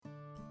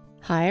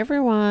Hi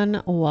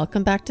everyone,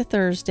 welcome back to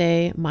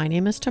Thursday. My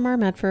name is Tamar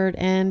Medford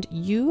and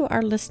you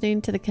are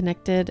listening to the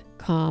Connected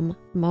Calm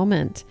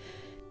Moment.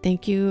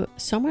 Thank you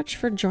so much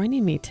for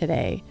joining me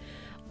today.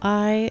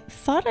 I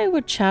thought I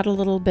would chat a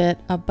little bit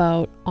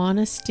about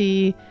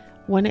honesty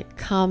when it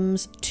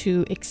comes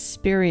to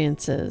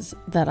experiences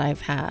that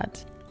I've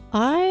had.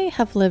 I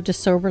have lived a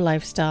sober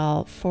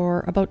lifestyle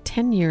for about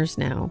 10 years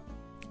now,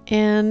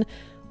 and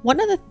one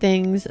of the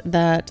things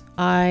that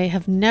I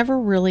have never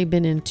really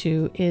been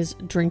into is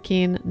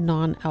drinking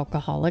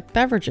non-alcoholic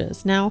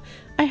beverages. Now,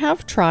 I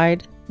have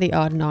tried the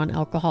odd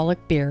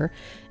non-alcoholic beer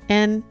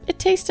and it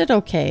tasted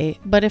okay,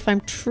 but if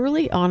I'm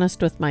truly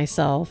honest with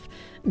myself,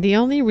 the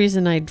only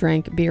reason I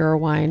drank beer or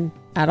wine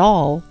at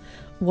all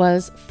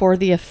was for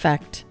the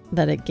effect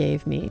that it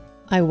gave me.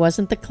 I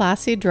wasn't the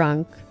classy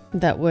drunk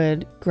that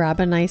would grab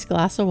a nice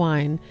glass of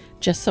wine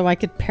just so I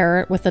could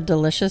pair it with a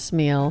delicious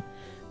meal.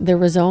 There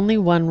was only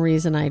one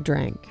reason I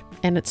drank,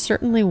 and it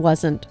certainly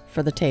wasn't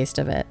for the taste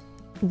of it.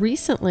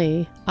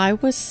 Recently, I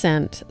was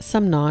sent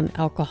some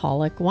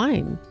non-alcoholic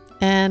wine,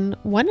 and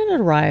when it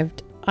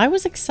arrived, I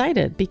was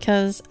excited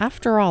because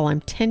after all,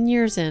 I'm 10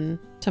 years in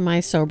to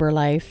my sober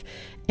life,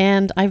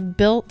 and I've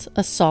built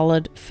a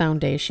solid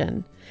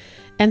foundation.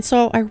 And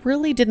so I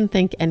really didn't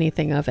think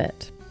anything of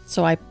it.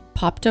 So I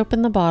popped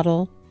open the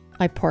bottle,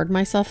 I poured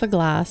myself a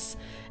glass,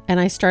 and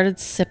I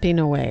started sipping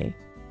away.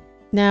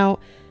 Now,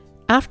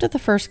 after the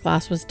first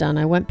glass was done,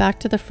 I went back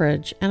to the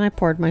fridge and I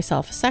poured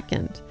myself a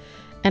second.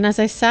 And as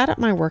I sat at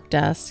my work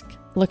desk,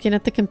 looking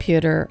at the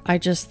computer, I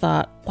just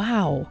thought,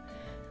 wow,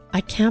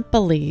 I can't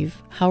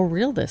believe how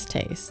real this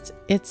tastes.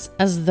 It's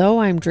as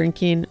though I'm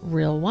drinking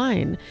real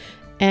wine.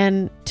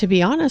 And to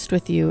be honest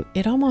with you,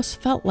 it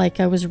almost felt like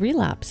I was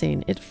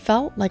relapsing. It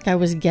felt like I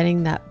was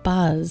getting that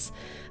buzz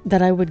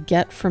that I would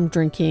get from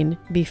drinking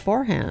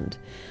beforehand.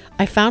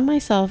 I found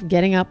myself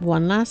getting up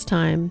one last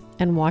time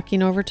and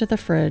walking over to the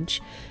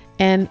fridge.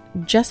 And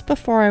just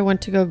before I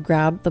went to go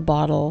grab the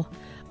bottle,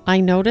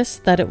 I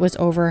noticed that it was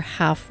over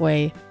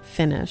halfway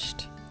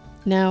finished.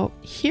 Now,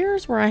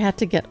 here's where I had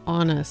to get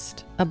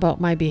honest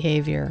about my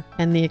behavior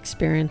and the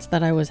experience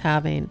that I was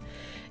having,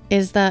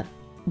 is that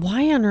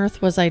why on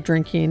earth was I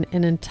drinking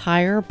an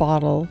entire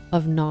bottle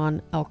of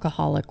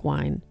non-alcoholic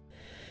wine?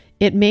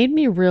 It made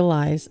me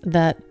realize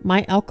that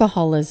my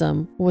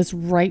alcoholism was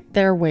right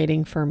there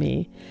waiting for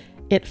me.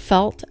 It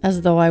felt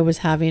as though I was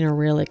having a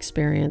real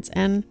experience,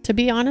 and to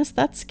be honest,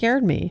 that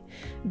scared me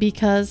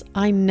because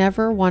I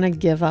never want to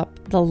give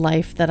up the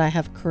life that I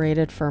have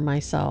created for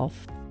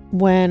myself.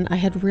 When I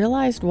had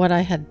realized what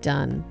I had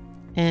done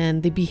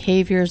and the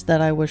behaviors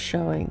that I was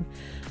showing,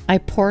 I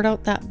poured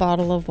out that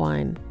bottle of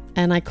wine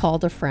and I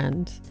called a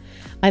friend.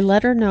 I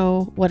let her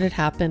know what had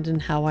happened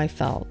and how I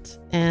felt,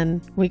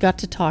 and we got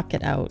to talk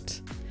it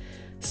out.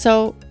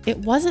 So it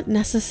wasn't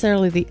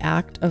necessarily the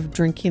act of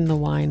drinking the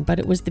wine, but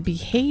it was the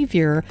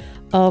behavior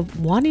of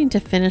wanting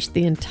to finish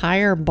the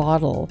entire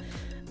bottle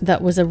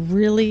that was a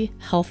really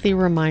healthy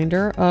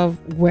reminder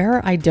of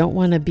where I don't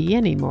want to be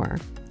anymore.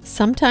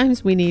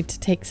 Sometimes we need to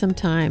take some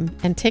time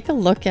and take a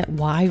look at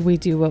why we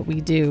do what we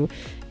do,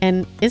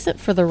 and is it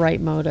for the right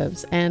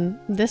motives? And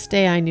this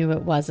day I knew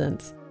it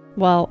wasn't.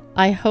 Well,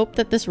 I hope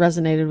that this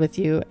resonated with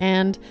you,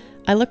 and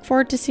I look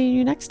forward to seeing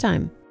you next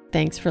time.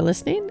 Thanks for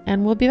listening,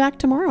 and we'll be back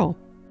tomorrow.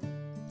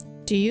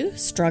 Do you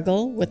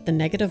struggle with the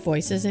negative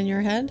voices in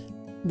your head?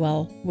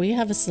 Well, we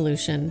have a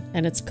solution,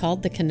 and it's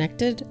called the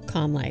Connected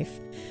Calm Life.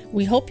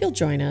 We hope you'll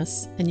join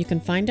us, and you can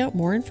find out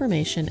more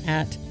information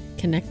at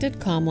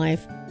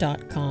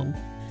connectedcalmlife.com.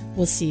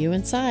 We'll see you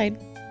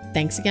inside.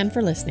 Thanks again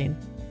for listening.